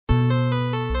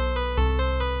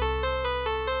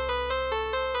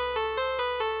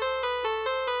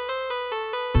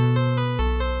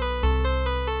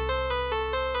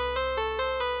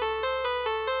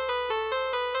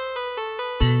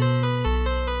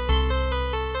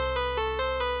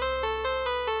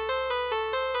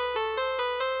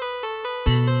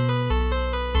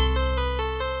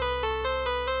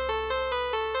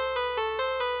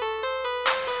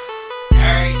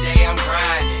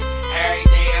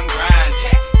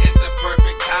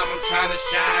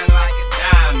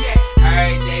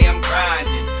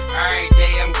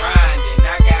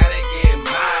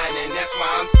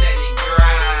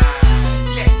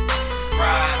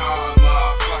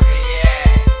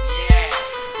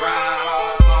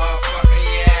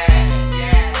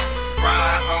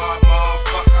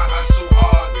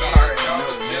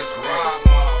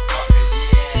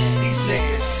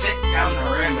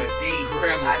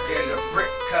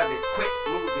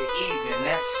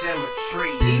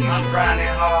symmetry. I'm grinding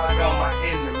hard on my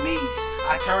enemies.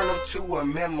 I turn them to a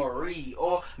memory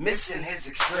or missing his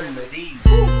extremities.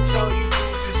 So you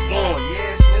just won,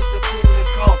 yes, Mr. Cool and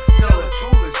Calm. Tell the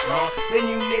tool is wrong, then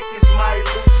you niggas might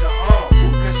lose your arm.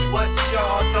 Cause what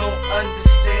y'all don't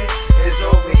understand is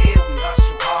over here we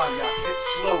hustle hard, y'all hit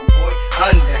slow, boy,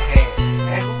 underhand.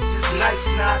 And who's this nice,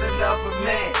 not another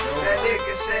man? That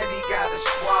nigga said he got a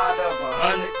squad of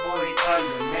 100, boy,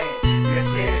 underman.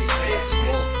 Cause his bitch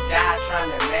die trying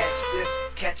to match this,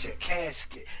 catch a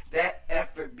casket. That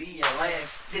effort be your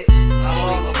last ditch. I'm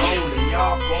all alone and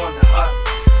y'all going to hug.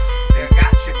 They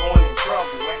got you going in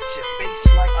trouble at your face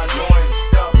like annoying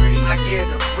stuff. I get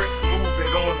a brick, move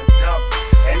it on a double,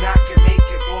 and I can make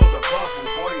it all a bubble.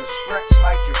 Boy, you stretch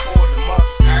like you for the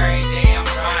muscle. Every day I'm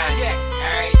grinding,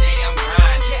 every day I'm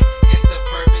grinding. It's the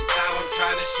perfect time, I'm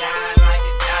trying to shine like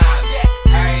a diamond.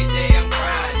 Every day I'm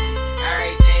grinding,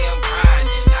 every day I'm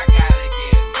grinding. I gotta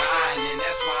get mine, and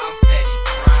that's why I'm steady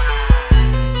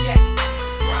grinding.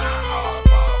 Grind hard,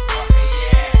 motherfucker,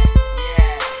 yeah.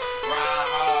 Grind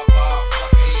hard,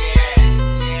 motherfucker, yeah.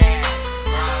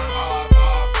 Grind hard,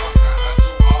 motherfucker.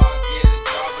 Hustle hard, get a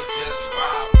job, but just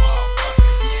ride,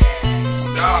 motherfucker, yeah.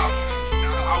 Stop.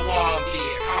 I wanna be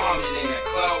a common in the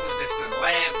club with the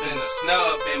celebs and a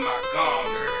snub in my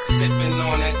garments. Sipping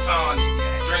on that tonic,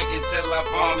 drinking till I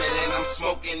vomit, and I'm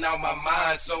smoking out my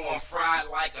mind, so I'm fried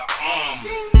like an almond.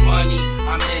 Money,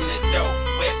 I'm in the dope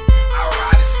whip, I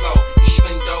ride it slow,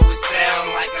 even though it sound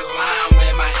like a line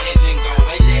where my engine go.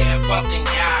 In there bumping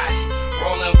Gotti,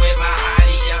 rolling with my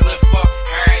hottie, yelling fuck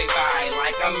everybody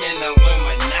like I'm in the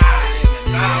Illuminati.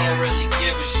 Cause I don't really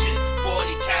give a shit.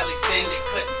 40 Cali extended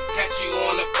clip, catch you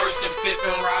on the 1st and 5th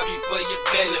and rob you for your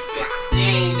benefits. You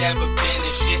ain't never been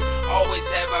in shit, always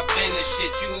have I been in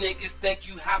shit. You niggas think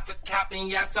you hot for copping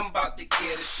yachts, I'm about to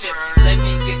get a shit. Let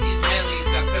me get these millies